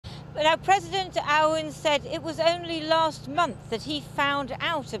Now, President Aoun said it was only last month that he found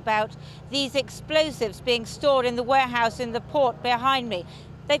out about these explosives being stored in the warehouse in the port behind me.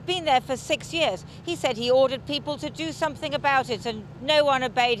 They've been there for 6 years. He said he ordered people to do something about it and no one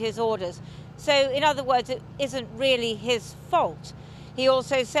obeyed his orders. So, in other words, it isn't really his fault. He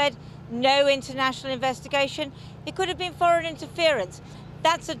also said no international investigation. It could have been foreign interference.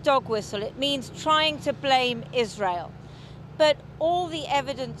 That's a dog whistle. It means trying to blame Israel. But all the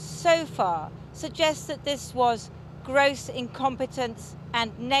evidence so far suggests that this was gross incompetence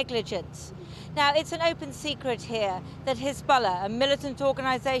and negligence. Now, it's an open secret here that Hezbollah, a militant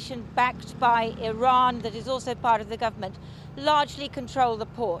organisation backed by Iran that is also part of the government, largely control the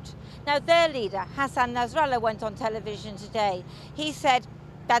port. Now, their leader, Hassan Nasrallah, went on television today. He said,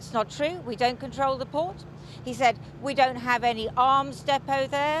 that's not true, we don't control the port. He said, we don't have any arms depot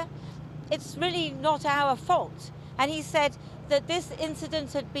there. It's really not our fault. And he said that this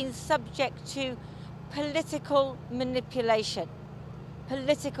incident had been subject to political manipulation,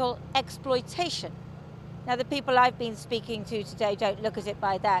 political exploitation. Now, the people I've been speaking to today don't look at it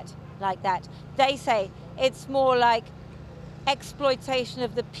like that. They say it's more like exploitation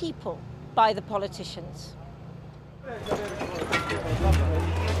of the people by the politicians.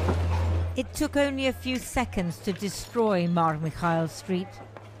 It took only a few seconds to destroy Mar Mikhail Street.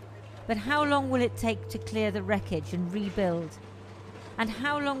 But how long will it take to clear the wreckage and rebuild? And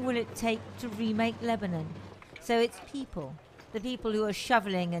how long will it take to remake Lebanon so its people, the people who are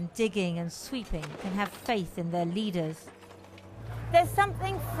shoveling and digging and sweeping, can have faith in their leaders? There's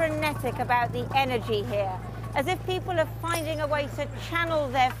something frenetic about the energy here, as if people are finding a way to channel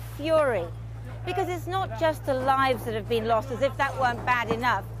their fury. Because it's not just the lives that have been lost, as if that weren't bad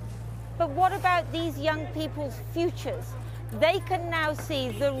enough. But what about these young people's futures? They can now see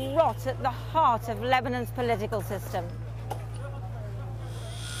the rot at the heart of Lebanon's political system.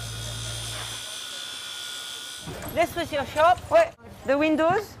 This was your shop? Well, the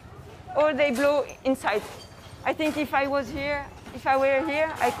windows, all they blow inside. I think if I were here,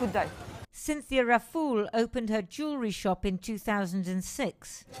 I could die. Cynthia Rafoul opened her jewellery shop in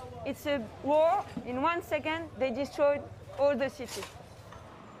 2006. It's a war. In 1 second, they destroyed all the city.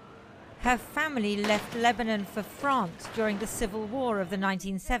 Her family left Lebanon for France during the civil war of the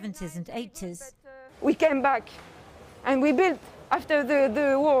 1970s and 80s. We came back and we built, after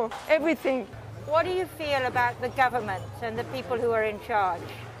the war, everything. What do you feel about the government and the people who are in charge?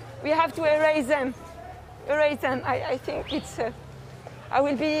 We have to erase them. Erase them. I think it's... I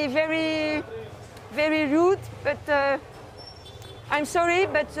will be very, very rude, but I'm sorry,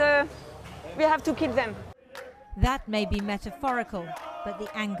 but we have to kill them. That may be metaphorical, but the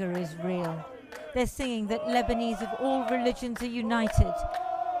anger is real. They're singing that Lebanese of all religions are united.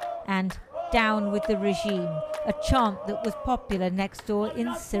 And down with the regime, a chant that was popular next door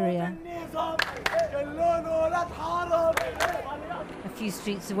in Syria. A few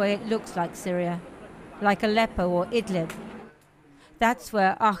streets away it looks like Syria, like Aleppo or Idlib. That's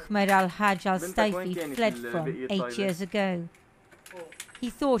where Ahmed al-Hajj al-Staifi fled from 8 years ago. He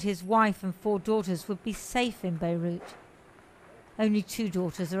thought his wife and 4 daughters would be safe in Beirut. Only 2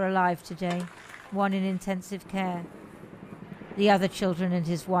 daughters are alive today, 1 in intensive care. The other children and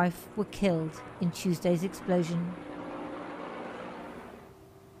his wife were killed in Tuesday's explosion.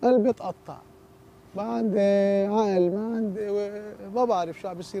 قلبي اتقطع ما عندي عقل ما بعرف شو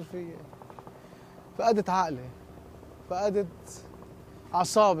عم بيصير فيي فقدت عقلي فقدت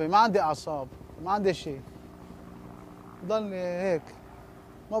أعصابي ما عندي أعصاب ما عندي شيء ضلني هيك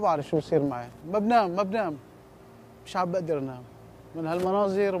ما بعرف شو بصير معي ما بنام مش عم بقدر انام من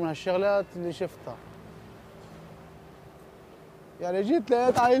هالمناظر ومن هالشغلات اللي شفتها يعني جيت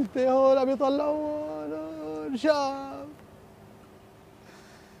لقيت عائلتي هون عم يطلعوا شاب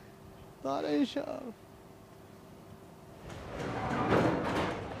طالعين شاب.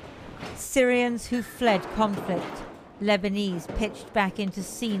 Syrians who fled conflict, Lebanese pitched back into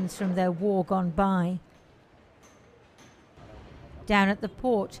scenes from their war gone by. Down at the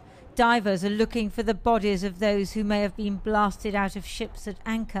port, divers are looking for the bodies of those who may have been blasted out of ships at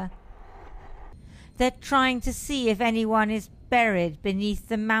anchor. They're trying to see if anyone is buried beneath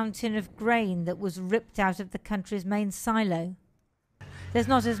the mountain of grain that was ripped out of the country's main silo. There's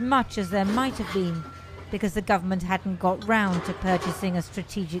not as much as there might have been, because the government hadn't got round to purchasing a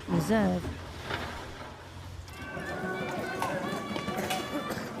strategic reserve.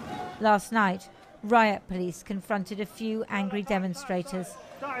 Last night, riot police confronted a few angry demonstrators.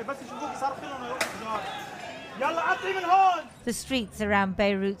 The streets around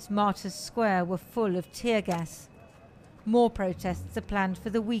Beirut's Martyrs Square were full of tear gas. More protests are planned for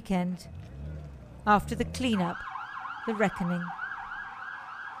the weekend. After the clean-up, the reckoning.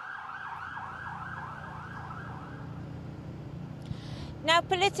 Now,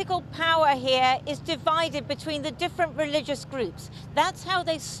 political power here is divided between the different religious groups. That's how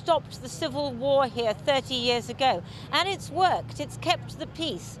they stopped the civil war here 30 years ago. And it's worked, it's kept the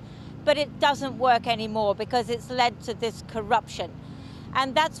peace. But it doesn't work anymore because it's led to this corruption.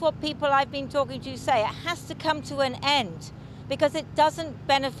 And that's what people I've been talking to say. It has to come to an end because it doesn't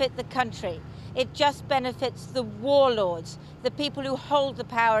benefit the country. It just benefits the warlords, the people who hold the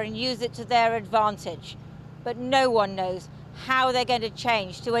power and use it to their advantage. But no one knows how they're going to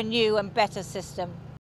change to a new and better system.